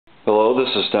Hello,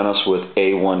 this is Dennis with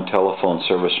A1 Telephone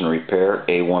Service and Repair,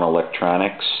 A1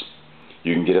 Electronics.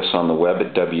 You can get us on the web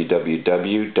at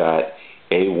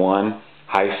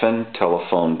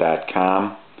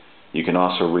www.a1-telephone.com. You can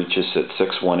also reach us at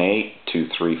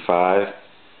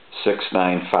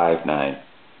 618-235-6959.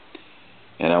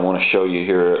 And I want to show you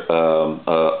here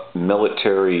a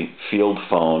military field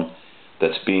phone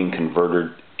that's being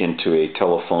converted into a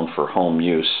telephone for home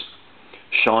use.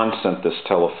 Sean sent this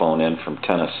telephone in from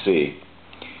Tennessee,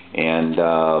 and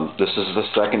this is the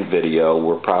second video.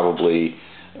 We're probably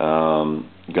going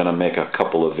to make a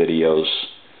couple of videos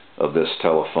of this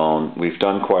telephone. We've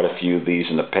done quite a few of these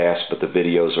in the past, but the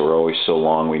videos are always so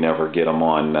long we never get them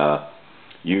on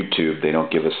YouTube. They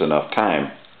don't give us enough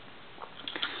time.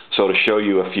 So to show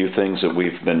you a few things that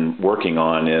we've been working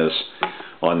on is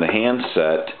on the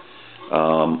handset,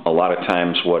 a lot of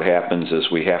times what happens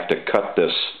is we have to cut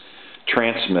this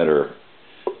transmitter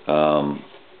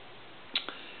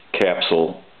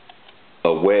capsule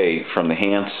away from the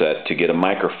handset to get a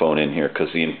microphone in here,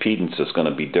 because the impedance is going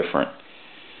to be different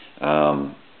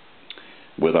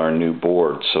with our new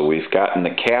board. So we've gotten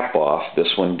the cap off.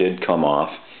 This one did come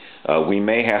off. We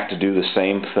may have to do the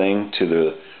same thing to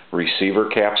the receiver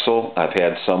capsule. I've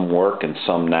had some work and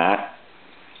some not,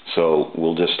 so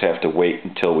we'll just have to wait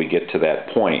until we get to that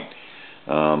point.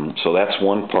 So that's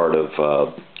one part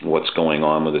of what's going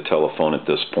on with the telephone at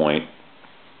this point.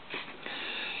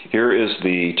 Here is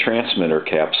the transmitter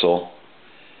capsule,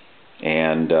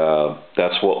 and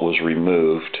that's what was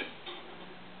removed.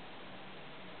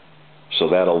 So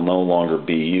that'll no longer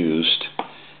be used.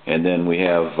 And then we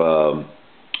have the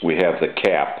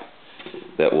cap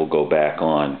that will go back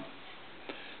on.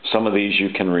 Some of these you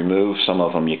can remove, some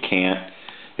of them you can't.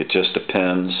 It just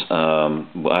depends.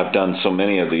 I've done so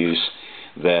many of these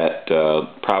that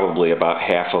probably about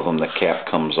half of them the cap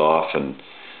comes off, and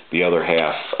the other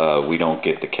half we don't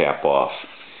get the cap off.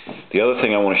 The other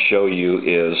thing I want to show you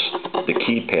is the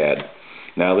keypad.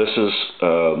 Now this is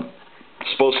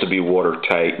supposed to be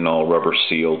watertight and all rubber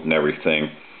sealed and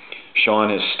everything. Sean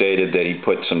has stated that he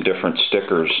put some different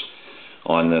stickers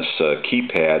on this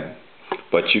keypad,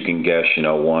 but you can guess,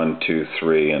 1, 2,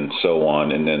 3 and so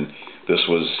on, and then this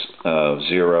was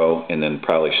 0 and then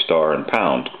probably star and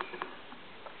pound,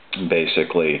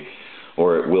 basically,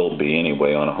 or it will be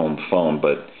anyway on a home phone.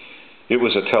 But it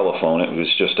was a telephone. It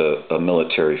was just a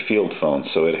military field phone,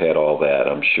 so it had all that,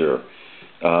 I'm sure.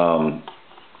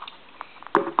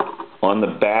 On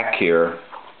the back here,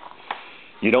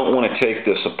 you don't want to take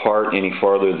this apart any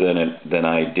farther than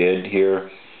I did here.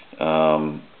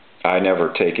 I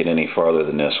never take it any farther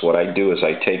than this. What I do is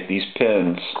I take these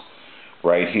pins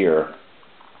right here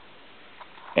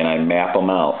and I map them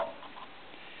out.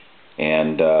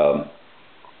 And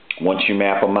once you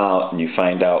map them out and you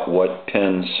find out what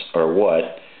pins are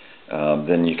what,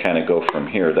 then you kind of go from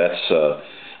here. That's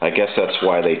I guess that's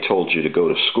why they told you to go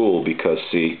to school, because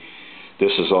see,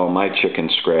 this is all my chicken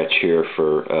scratch here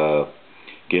for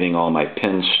getting all my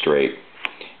pins straight,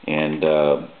 and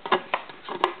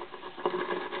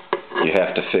you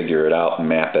have to figure it out and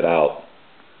map it out.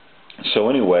 So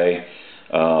anyway,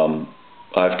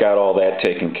 I've got all that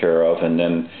taken care of, and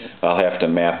then I'll have to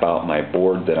map out my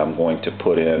board that I'm going to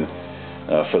put in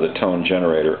for the tone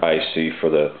generator IC for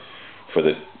the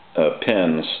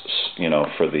pins,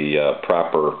 for the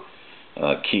proper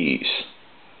keys.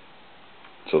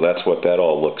 So that's what that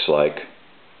all looks like.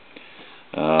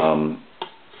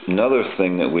 Another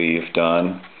thing that we've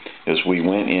done is we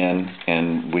went in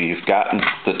and we've gotten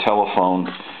the telephone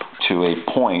to a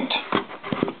point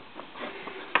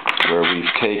where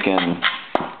we've taken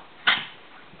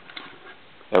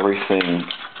everything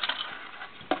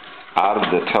out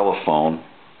of the telephone.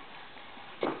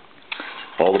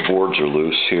 All the boards are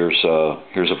loose. Here's a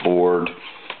board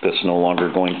that's no longer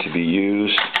going to be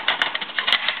used.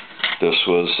 This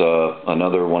was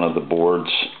another one of the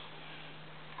boards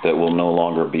that will no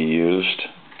longer be used.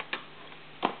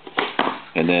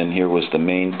 And then here was the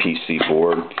main PC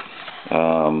board.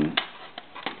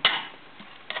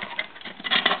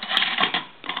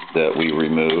 That we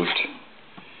removed.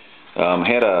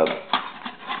 Had a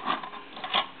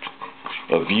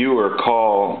viewer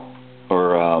call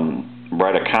or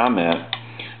write a comment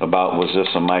about, was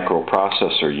this a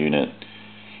microprocessor unit?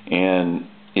 And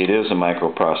it is a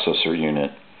microprocessor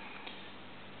unit.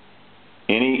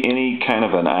 Any kind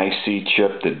of an IC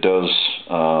chip that does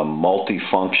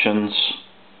multi-functions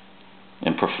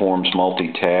and performs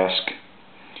multitask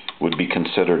would be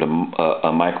considered a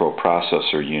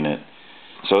microprocessor unit.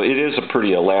 So it is a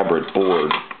pretty elaborate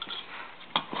board.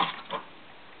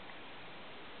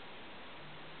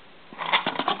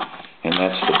 And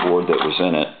that's the board that was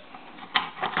in it.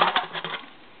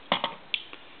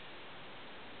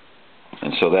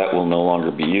 and so that will no longer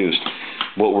be used.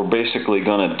 What we're basically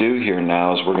going to do here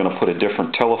now is we're going to put a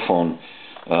different telephone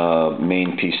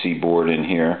main PC board in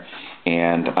here,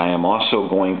 and I am also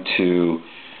going to,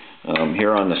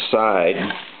 here on the side,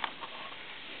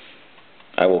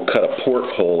 I will cut a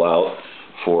port hole out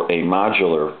for a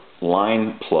modular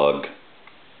line plug,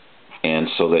 and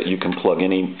so that you can plug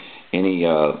any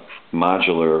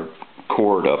modular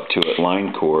cord up to it,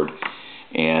 line cord,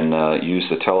 and use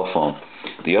the telephone.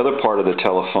 The other part of the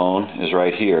telephone is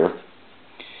right here,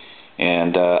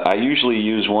 and I usually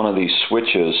use one of these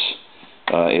switches,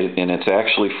 and it's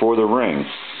actually for the ring,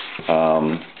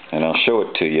 and I'll show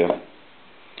it to you.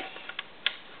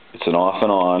 It's an off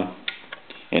and on,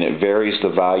 and it varies the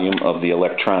volume of the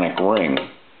electronic ring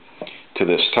to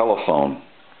this telephone,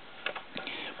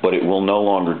 but it will no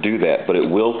longer do that, but it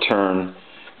will turn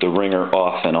the ringer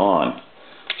off and on,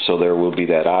 so there will be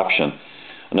that option.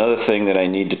 Another thing that I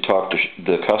need to talk to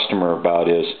the customer about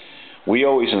is we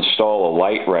always install a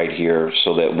light right here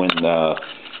so that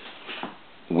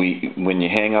when you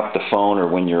hang up the phone or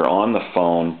when you're on the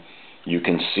phone, you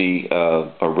can see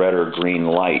a red or green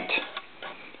light,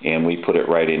 and we put it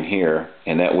right in here,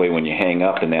 and that way when you hang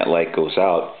up and that light goes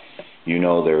out, you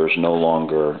know there's no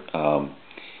longer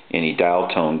any dial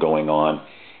tone going on,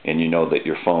 and you know that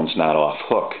your phone's not off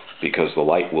hook because the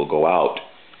light will go out.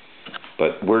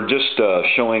 But we're just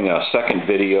showing a second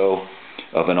video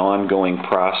of an ongoing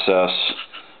process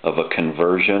of a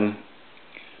conversion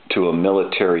to a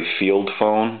military field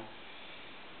phone,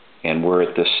 and we're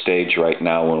at this stage right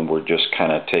now when we're just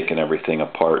kind of taking everything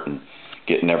apart and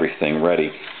getting everything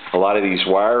ready. A lot of these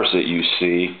wires that you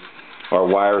see are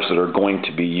wires that are going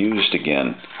to be used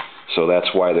again, so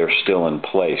that's why they're still in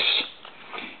place.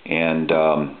 And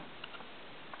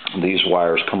these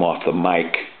wires come off the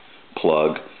mic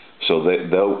plug, so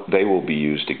they will be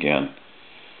used again.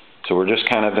 So we're just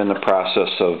kind of in the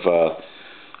process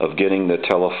of getting the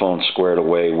telephone squared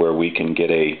away where we can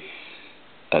get a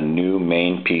new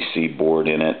main PC board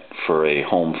in it for a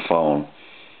home phone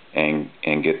and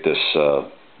get this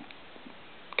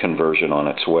conversion on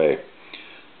its way.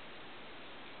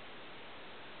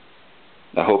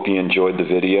 I hope you enjoyed the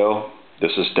video.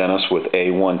 This is Dennis with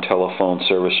A1 Telephone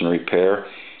Service and Repair,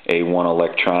 A1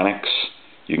 Electronics.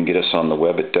 You can get us on the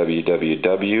web at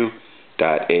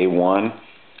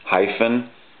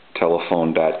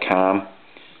www.a1-telephone.com.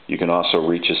 You can also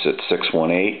reach us at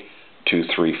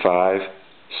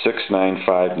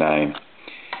 618-235-6959.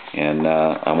 And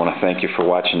I want to thank you for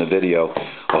watching the video.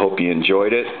 I hope you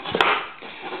enjoyed it.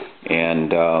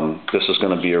 And this is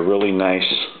going to be a really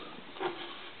nice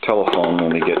telephone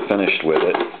when we get finished with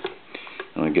it.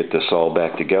 I'm going to get this all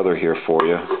back together here for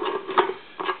you.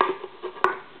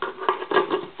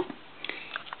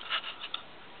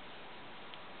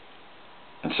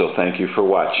 And so thank you for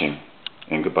watching,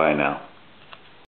 and goodbye now.